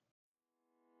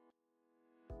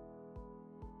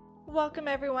Welcome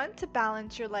everyone to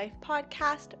Balance Your Life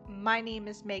podcast. My name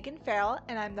is Megan Farrell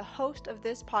and I'm the host of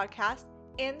this podcast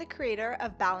and the creator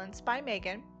of Balance by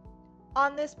Megan.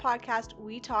 On this podcast,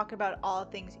 we talk about all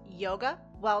things yoga,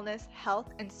 wellness,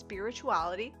 health, and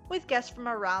spirituality with guests from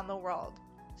around the world.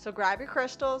 So grab your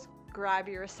crystals, grab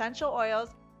your essential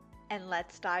oils, and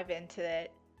let's dive into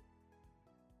it.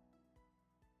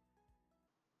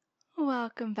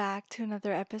 Welcome back to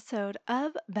another episode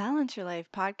of Balance Your Life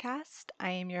podcast.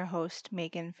 I am your host,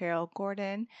 Megan Farrell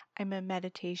Gordon. I'm a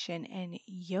meditation and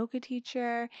yoga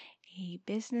teacher, a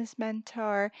business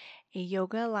mentor, a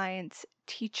Yoga Alliance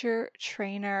teacher,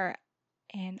 trainer,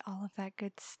 and all of that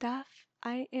good stuff.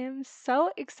 I am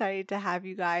so excited to have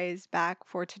you guys back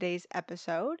for today's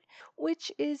episode,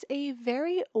 which is a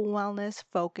very wellness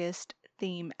focused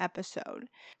theme episode.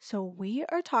 So, we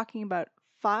are talking about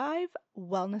 5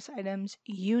 wellness items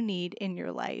you need in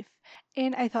your life.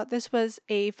 And I thought this was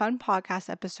a fun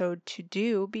podcast episode to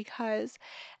do because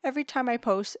every time I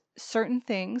post certain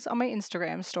things on my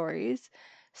Instagram stories,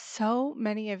 so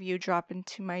many of you drop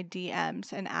into my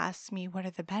DMs and ask me what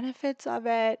are the benefits of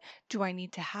it? Do I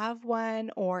need to have one?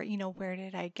 Or, where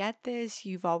did I get this?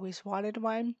 You've always wanted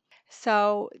one.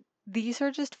 So, these are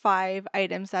just 5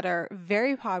 items that are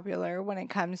very popular when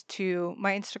it comes to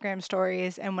my Instagram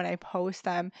stories, and when I post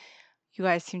them, you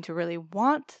guys seem to really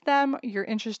want them, you're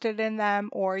interested in them,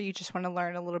 or you just want to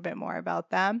learn a little bit more about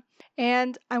them.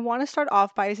 And I want to start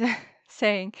off by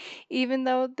saying, even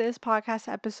though this podcast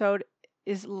episode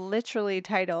is literally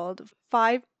titled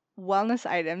 5 Wellness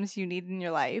Items You Need in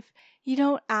Your Life, you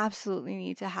don't absolutely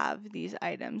need to have these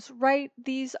items, right?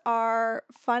 These are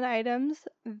fun items.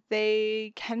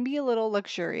 They can be a little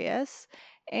luxurious.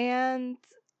 And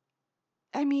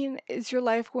I mean, is your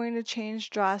life going to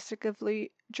change drastically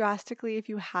if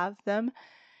you have them?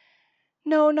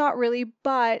 No, not really,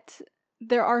 but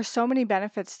there are so many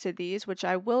benefits to these, which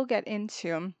I will get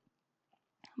into.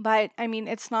 But I mean,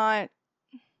 it's not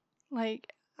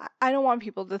like I don't want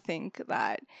people to think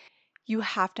that you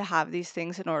have to have these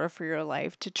things in order for your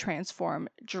life to transform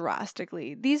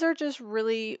drastically. These are just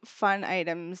really fun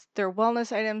items. They're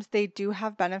wellness items. They do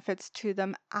have benefits to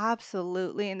them,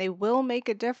 absolutely, and they will make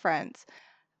a difference.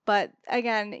 But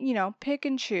again, pick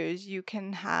and choose. You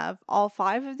can have all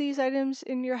 5 of these items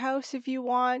in your house if you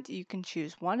want. You can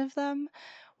choose one of them.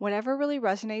 Whatever really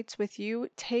resonates with you,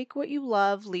 take what you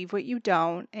love, leave what you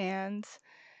don't, and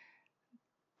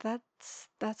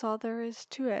that's all there is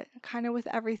to it. Kind of with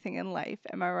everything in life,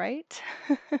 am I right?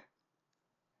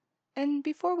 And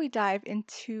before we dive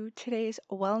into today's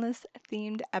wellness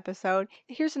themed episode,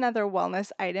 here's another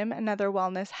wellness item, another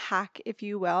wellness hack, if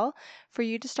you will, for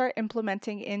you to start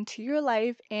implementing into your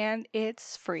life, and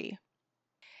it's free.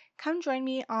 Come join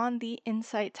me on the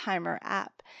Insight Timer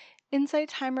app. Insight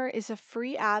Timer is a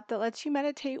free app that lets you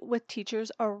meditate with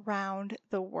teachers around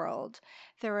the world.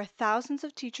 There are thousands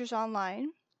of teachers online,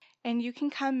 and you can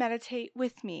come meditate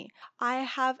with me. I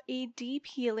have a deep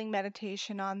healing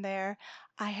meditation on there.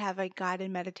 I have a guided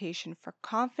meditation for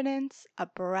confidence, a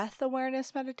breath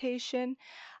awareness meditation.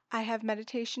 I have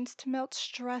meditations to melt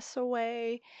stress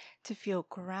away, to feel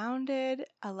grounded,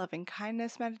 a loving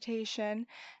kindness meditation,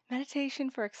 meditation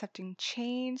for accepting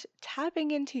change, tapping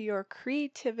into your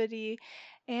creativity,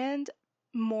 and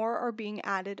more are being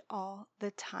added all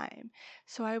the time.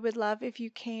 So I would love if you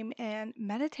came and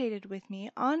meditated with me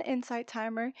on Insight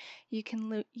Timer. You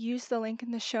can use the link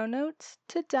in the show notes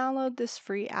to download this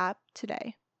free app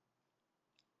today.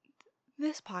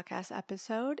 This podcast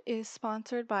episode is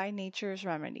sponsored by Nature's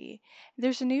Remedy.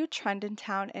 There's a new trend in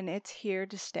town and it's here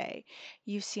to stay.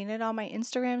 You've seen it on my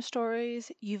Instagram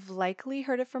stories, you've likely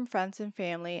heard it from friends and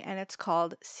family, and it's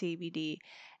called CBD.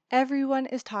 Everyone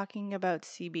is talking about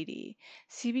CBD.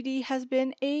 CBD has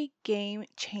been a game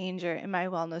changer in my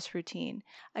wellness routine.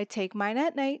 I take mine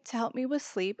at night to help me with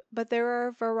sleep, but there are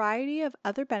a variety of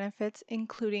other benefits,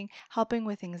 including helping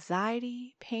with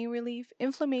anxiety, pain relief,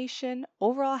 inflammation,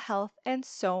 overall health, and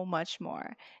so much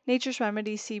more. Nature's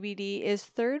Remedy CBD is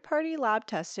third-party lab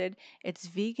tested, it's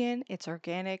vegan, it's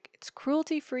organic, it's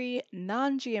cruelty-free,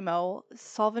 non-GMO,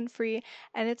 solvent-free,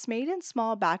 and it's made in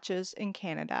small batches in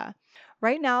Canada.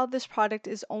 Right now, this product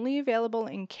is only available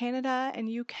in Canada, and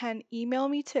you can email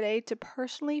me today to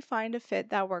personally find a fit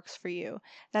that works for you.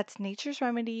 That's Nature's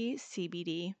Remedy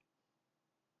CBD.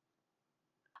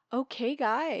 Okay,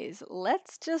 guys,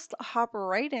 let's just hop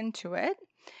right into it.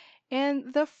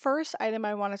 And the first item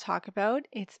I want to talk about,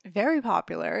 it's very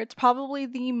popular. It's probably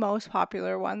the most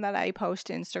popular one that I post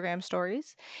to Instagram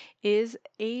stories, is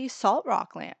a salt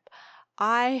rock lamp.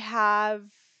 I have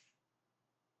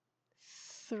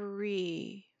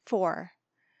 3, 4.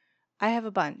 I have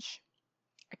a bunch.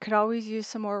 I could always use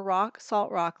some more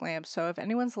salt rock lamps. So if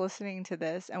anyone's listening to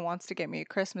this and wants to get me a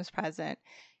Christmas present,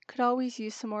 could always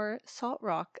use some more salt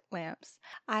rock lamps.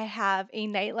 I have a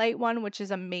nightlight one, which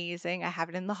is amazing. I have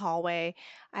it in the hallway.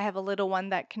 I have a little one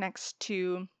that connects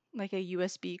to like a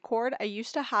USB cord. I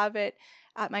used to have it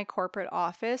at my corporate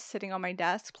office sitting on my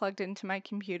desk plugged into my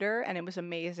computer, and it was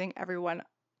amazing. Everyone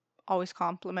always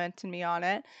complimented me on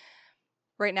it.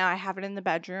 Right now I have it in the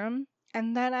bedroom,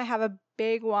 and then I have a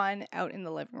big one out in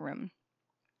the living room.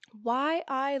 Why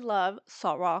I love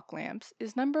salt rock lamps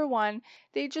is number one,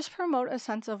 they just promote a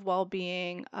sense of well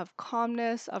being, of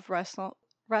calmness, of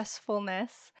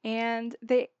restfulness, and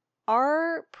they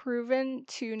are proven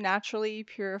to naturally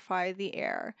purify the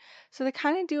air. So they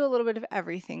kind of do a little bit of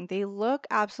everything. They look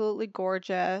absolutely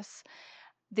gorgeous,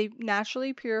 they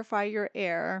naturally purify your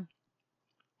air.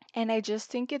 And I just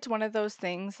think it's one of those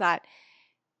things that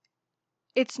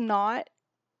it's not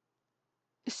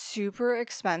super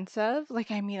expensive.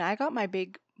 Like, I mean, I got my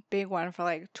big one for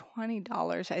like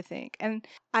 $20, I think. And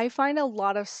I find a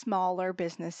lot of smaller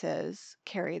businesses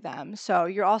carry them. So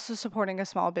you're also supporting a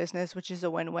small business, which is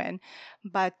a win-win.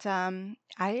 But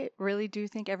I really do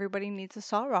think everybody needs a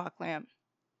salt rock lamp.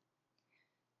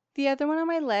 The other one on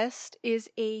my list is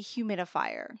a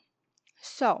humidifier.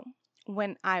 So,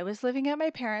 when I was living at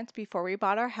my parents' before we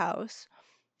bought our house,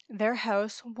 their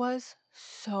house was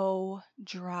so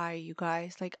dry, you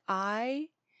guys. Like, I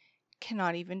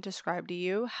cannot even describe to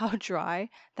you how dry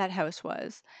that house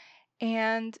was.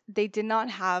 And they did not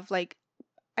have, like,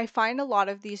 I find a lot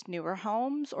of these newer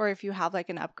homes, or if you have like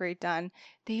an upgrade done,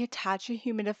 they attach a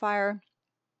humidifier.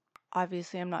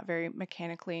 Obviously, I'm not very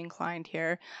mechanically inclined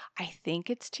here. I think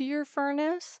it's to your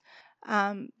furnace,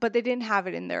 but they didn't have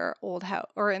it in their old house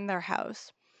or in their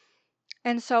house.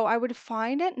 And so I would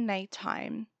find at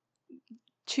nighttime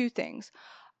two things.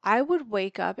 I would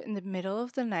wake up in the middle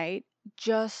of the night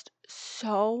just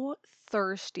so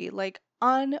thirsty, like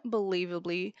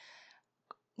unbelievably,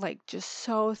 like just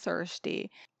so thirsty.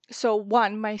 So,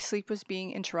 one, my sleep was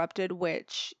being interrupted,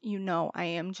 which, I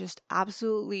am just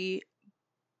absolutely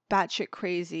batshit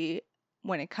crazy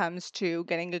when it comes to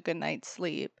getting a good night's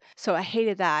sleep. So I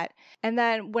hated that. And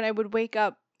then when I would wake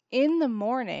up in the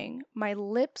morning, my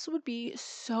lips would be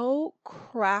so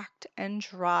cracked and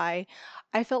dry.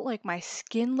 I felt like my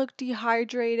skin looked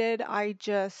dehydrated.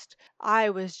 I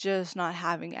was just not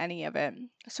having any of it.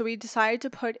 So we decided to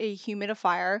put a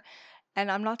humidifier, and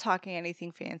I'm not talking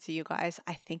anything fancy, you guys.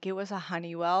 I think it was a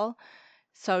Honeywell.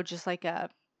 So just like a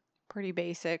pretty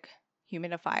basic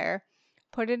humidifier.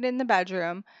 Put it in the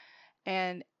bedroom,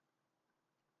 and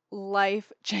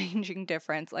life changing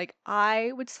difference. Like,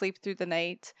 I would sleep through the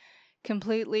night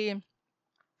completely.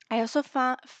 I also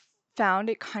found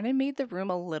it kind of made the room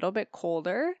a little bit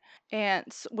colder, and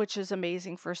which is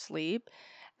amazing for sleep.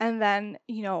 And then,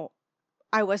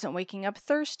 I wasn't waking up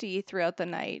thirsty throughout the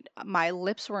night. My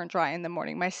lips weren't dry in the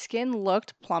morning. My skin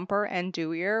looked plumper and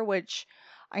dewier, which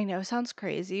I know sounds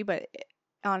crazy, but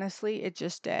honestly, it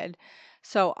just did.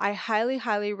 So I highly,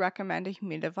 highly recommend a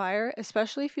humidifier,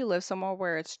 especially if you live somewhere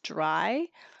where it's dry,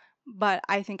 but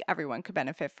I think everyone could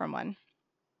benefit from one.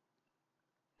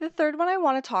 The third one I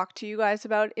want to talk to you guys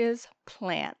about is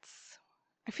plants.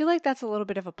 I feel like that's a little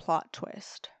bit of a plot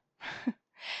twist.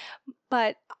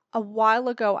 But a while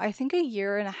ago, I think a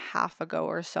year and a half ago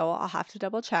or so, I'll have to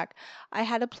double check, I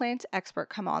had a plant expert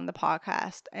come on the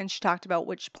podcast, and she talked about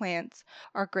which plants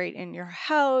are great in your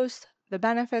house, the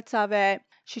benefits of it.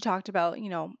 She talked about,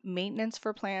 maintenance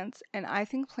for plants, and I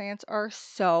think plants are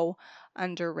so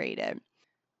underrated.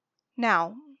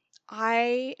 Now,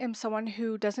 I am someone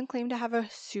who doesn't claim to have a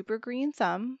super green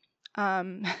thumb.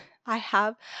 Um, I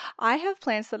have I have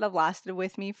plants that have lasted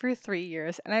with me for 3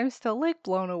 years, and I'm still like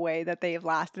blown away that they have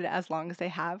lasted as long as they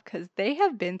have, because they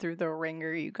have been through the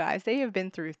ringer, you guys. They have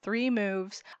been through 3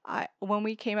 moves. When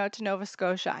we came out to Nova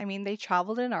Scotia, I mean, they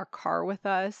traveled in our car with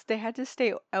us. They had to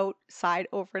stay outside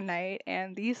overnight,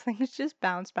 and these things just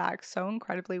bounce back so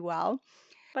incredibly well.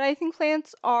 But I think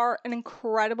plants are an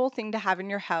incredible thing to have in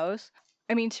your house.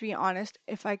 I mean, to be honest,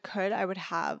 if I could, I would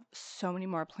have so many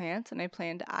more plants, and I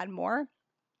plan to add more.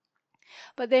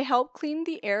 But they help clean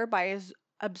the air by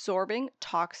absorbing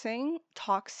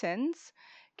toxins,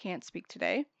 can't speak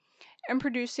today, and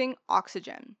producing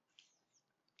oxygen.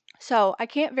 So I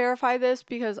can't verify this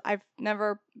because I've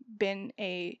never been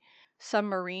on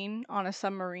a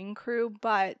submarine crew,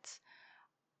 but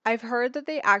I've heard that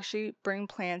they actually bring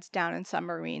plants down in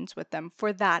submarines with them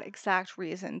for that exact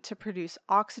reason, to produce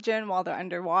oxygen while they're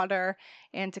underwater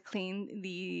and to clean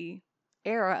the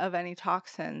air of any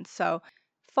toxins. So,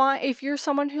 if you're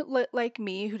someone who like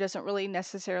me who doesn't really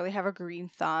necessarily have a green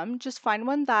thumb, just find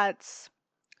one that's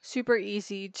super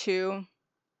easy to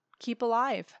keep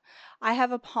alive. I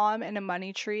have a palm and a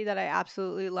money tree that I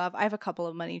absolutely love. I have a couple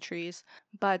of money trees,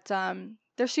 but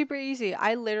they're super easy.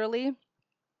 I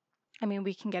mean,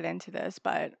 we can get into this,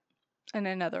 but in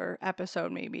another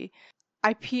episode maybe.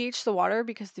 I pH the water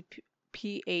because the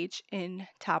pH in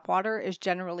tap water is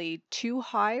generally too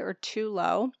high or too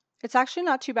low. It's actually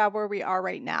not too bad where we are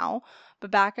right now,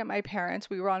 but back at my parents,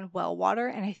 we were on well water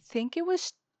and I think it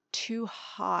was too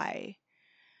high.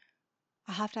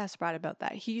 I'll have to ask Brad about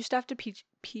that. He used to have to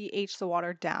pH the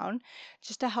water down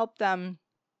just to help them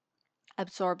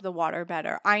absorb the water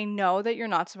better. I know that you're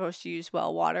not supposed to use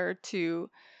well water to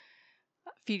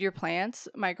feed your plants.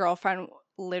 My girlfriend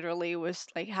literally was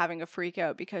like having a freak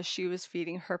out because she was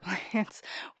feeding her plants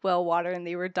well water and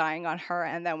they were dying on her.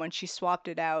 And then when she swapped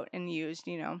it out and used,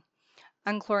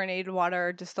 unchlorinated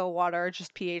water, distilled water,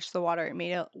 just pH the water, it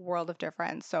made a world of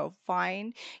difference. So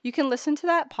fine. You can listen to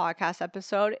that podcast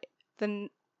episode. The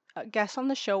guest on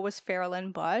the show was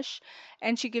Farrellyn Bush,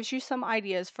 and she gives you some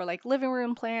ideas for like living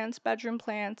room plants, bedroom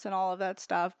plants, and all of that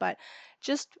stuff. But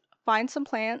just find some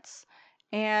plants.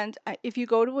 And if you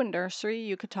go to a nursery,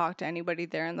 you could talk to anybody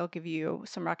there and they'll give you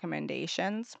some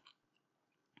recommendations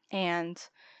and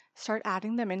start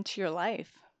adding them into your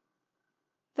life.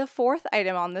 The fourth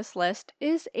item on this list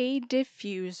is a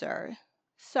diffuser.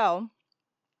 So,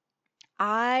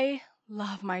 I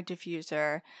love my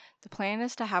diffuser. The plan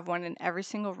is to have one in every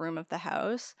single room of the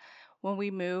house. When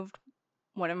we moved,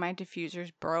 one of my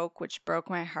diffusers broke, which broke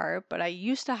my heart, but I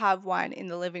used to have one in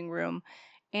the living room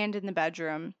and in the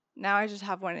bedroom. Now I just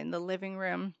have one in the living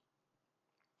room.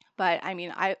 But I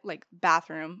mean, I like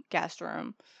bathroom, guest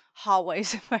room,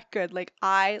 hallways if I could. Like,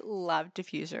 I love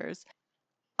diffusers.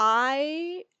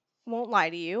 I won't lie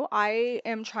to you. I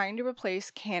am trying to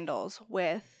replace candles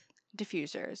with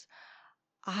diffusers.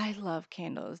 I love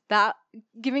candles. That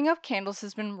giving up candles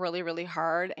has been really, really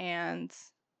hard, and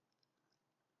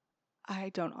I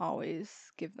don't always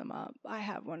give them up. I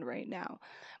have one right now.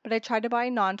 But I tried to buy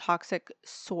non-toxic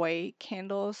soy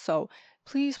candles. So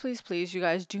please, please, please, you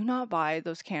guys do not buy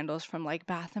those candles from like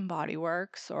Bath and Body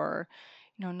Works or,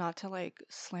 not to like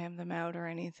slam them out or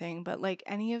anything, but like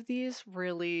any of these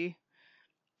really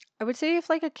I would say if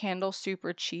like a candle's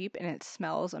super cheap and it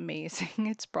smells amazing,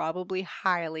 it's probably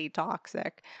highly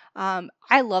toxic.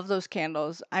 I love those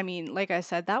candles. I mean, like I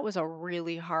said, that was a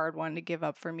really hard one to give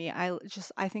up for me.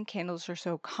 I think candles are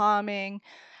so calming,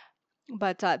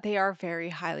 but they are very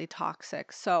highly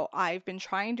toxic. So I've been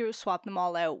trying to swap them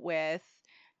all out with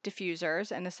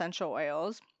diffusers and essential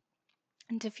oils.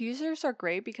 And diffusers are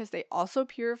great because they also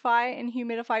purify and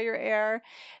humidify your air.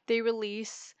 They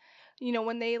release,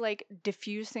 when they like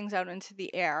diffuse things out into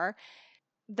the air,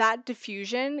 that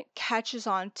diffusion catches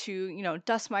on to,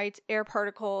 dust mites, air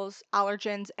particles,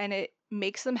 allergens, and it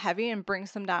makes them heavy and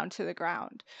brings them down to the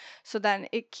ground. So then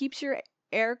it keeps your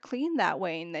air clean that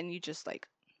way. And then you just like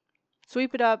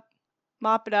sweep it up,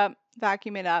 mop it up,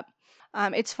 vacuum it up.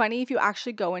 It's funny if you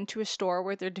actually go into a store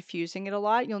where they're diffusing it a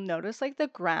lot, you'll notice like the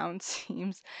ground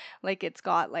seems like it's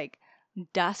got like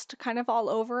dust kind of all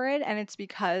over it, and it's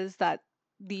because that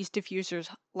these diffusers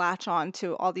latch on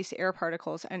to all these air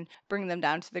particles and bring them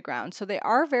down to the ground. So they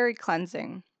are very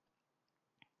cleansing.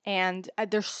 And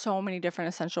there's so many different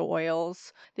essential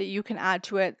oils that you can add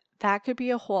to it. That could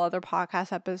be a whole other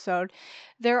podcast episode.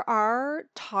 There are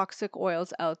toxic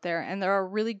oils out there, and there are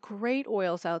really great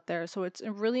oils out there. So it's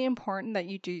really important that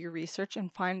you do your research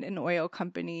and find an oil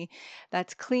company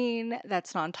that's clean,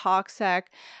 that's non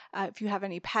toxic. If you have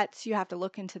any pets, you have to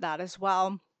look into that as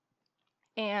well.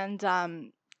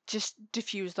 And just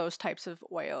diffuse those types of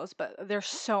oils. But there's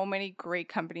so many great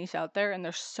companies out there, and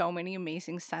there's so many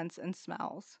amazing scents and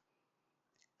smells.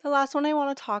 The last one I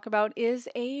want to talk about is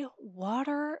a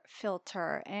water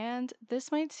filter. And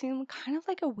this might seem kind of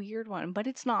like a weird one, but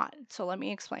it's not. So let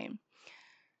me explain.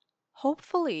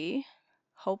 Hopefully,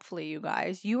 you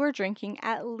guys, you are drinking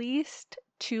at least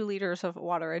 2 liters of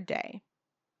water a day,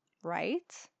 right?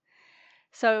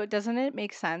 So doesn't it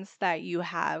make sense that you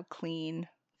have clean,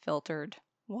 filtered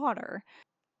water?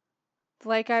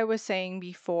 Like I was saying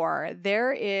before,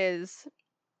 there's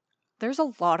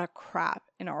a lot of crap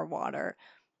in our water.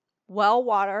 Well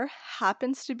water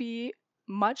happens to be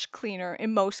much cleaner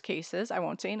in most cases, I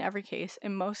won't say in every case,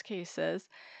 in most cases,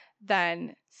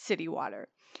 than city water.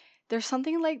 There's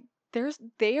something like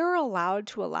they are allowed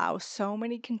to allow so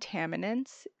many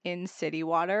contaminants in city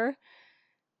water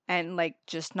and like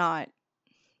just not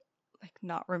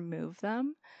remove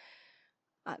them.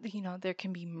 There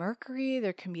can be mercury,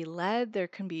 there can be lead, there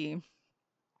can be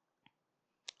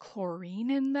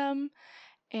chlorine in them.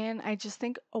 And I just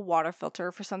think a water filter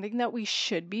for something that we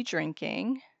should be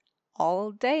drinking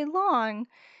all day long,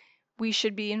 we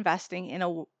should be investing in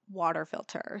a water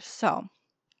filter. So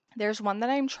there's one that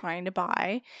I'm trying to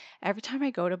buy. Every time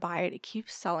I go to buy it, it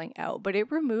keeps selling out, but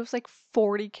it removes like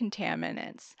 40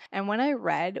 contaminants. And when I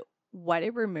read what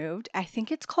it removed, I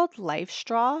think it's called Life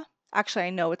Straw. Actually, I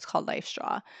know it's called Life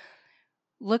Straw.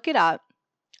 Look it up.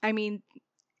 I mean,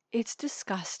 it's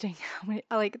disgusting.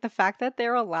 Like the fact that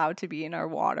they're allowed to be in our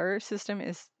water system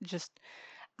is just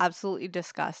absolutely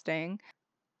disgusting.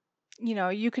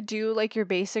 You could do like your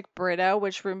basic Brita,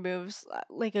 which removes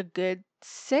like a good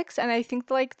 6, and I think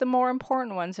like the more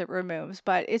important ones it removes,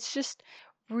 but it's just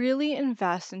really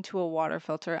invest into a water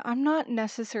filter. I'm not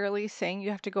necessarily saying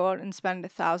you have to go out and spend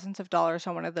thousands of dollars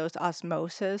on one of those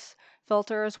osmosis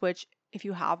filters, which if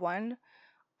you have one,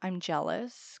 I'm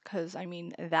jealous because I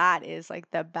mean, that is like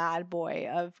the bad boy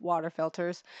of water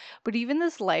filters. But even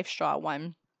this Life Straw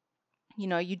one,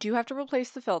 you do have to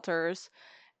replace the filters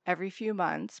every few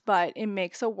months, but it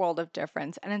makes a world of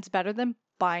difference and it's better than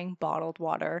buying bottled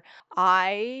water.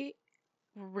 I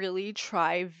really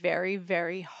try very,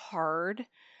 very hard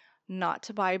not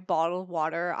to buy bottled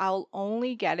water. I'll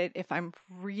only get it if I'm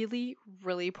really,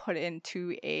 really put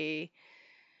into a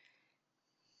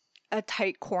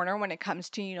tight corner when it comes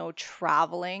to,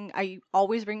 traveling. I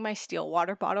always bring my steel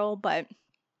water bottle, but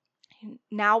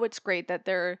now it's great that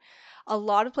a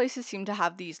lot of places seem to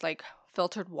have these like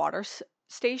filtered water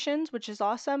stations, which is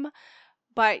awesome.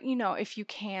 But, if you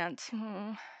can't,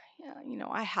 yeah,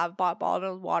 I have bought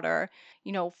bottled water,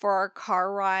 for our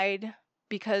car ride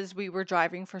because we were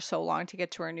driving for so long to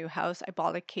get to our new house. I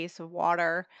bought a case of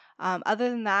water. Other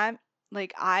than that,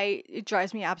 like it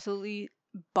drives me absolutely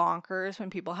bonkers when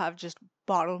people have just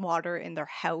bottled water in their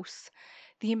house.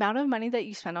 The amount of money that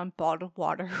you spend on bottled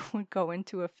water would go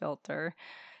into a filter.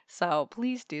 So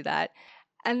please do that.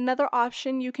 Another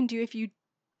option you can do if you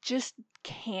just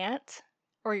can't,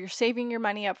 or you're saving your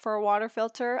money up for a water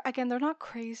filter, again, they're not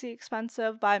crazy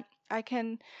expensive, but I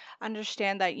can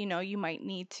understand that, you might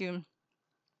need to,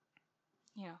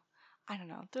 you know, I don't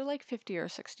know, they're like 50 or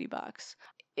 60 bucks.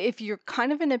 If you're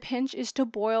kind of in a pinch, is to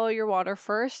boil your water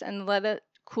first and let it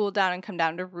cool down and come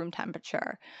down to room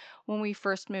temperature. When we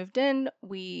first moved in,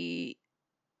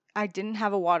 I didn't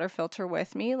have a water filter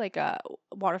with me, like a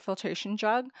water filtration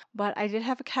jug, but I did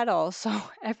have a kettle. So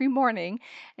every morning,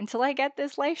 until I get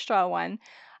this Life Straw one,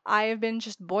 I have been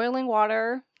just boiling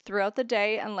water throughout the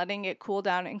day and letting it cool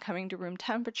down and coming to room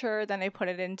temperature. Then I put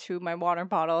it into my water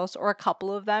bottles, or a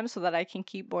couple of them, so that I can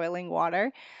keep boiling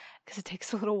water because it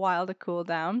takes a little while to cool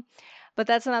down. But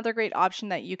that's another great option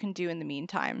that you can do in the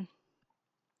meantime.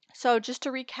 So, just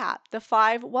to recap, the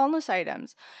 5 wellness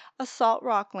items: a salt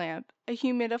rock lamp, a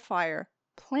humidifier,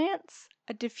 plants,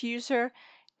 a diffuser,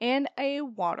 and a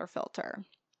water filter.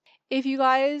 If you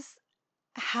guys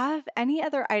have any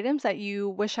other items that you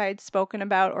wish I had spoken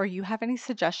about, or you have any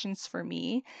suggestions for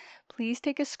me, please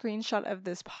take a screenshot of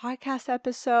this podcast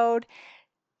episode,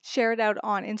 share it out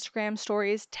on Instagram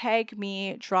stories, tag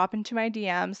me, drop into my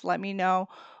DMs, let me know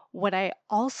what I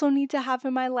also need to have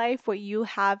in my life, what you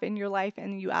have in your life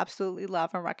and you absolutely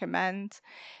love and recommend.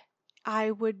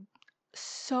 I would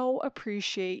so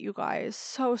appreciate you guys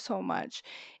so, so much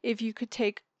if you could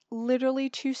take literally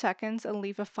 2 seconds and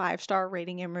leave a 5-star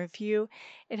rating and review.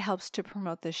 It helps to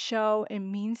promote the show. It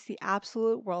means the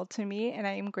absolute world to me, and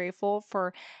I am grateful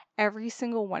for every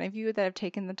single one of you that have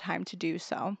taken the time to do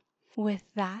so. With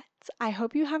that, I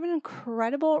hope you have an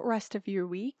incredible rest of your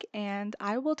week, and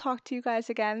I will talk to you guys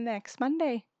again next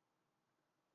Monday.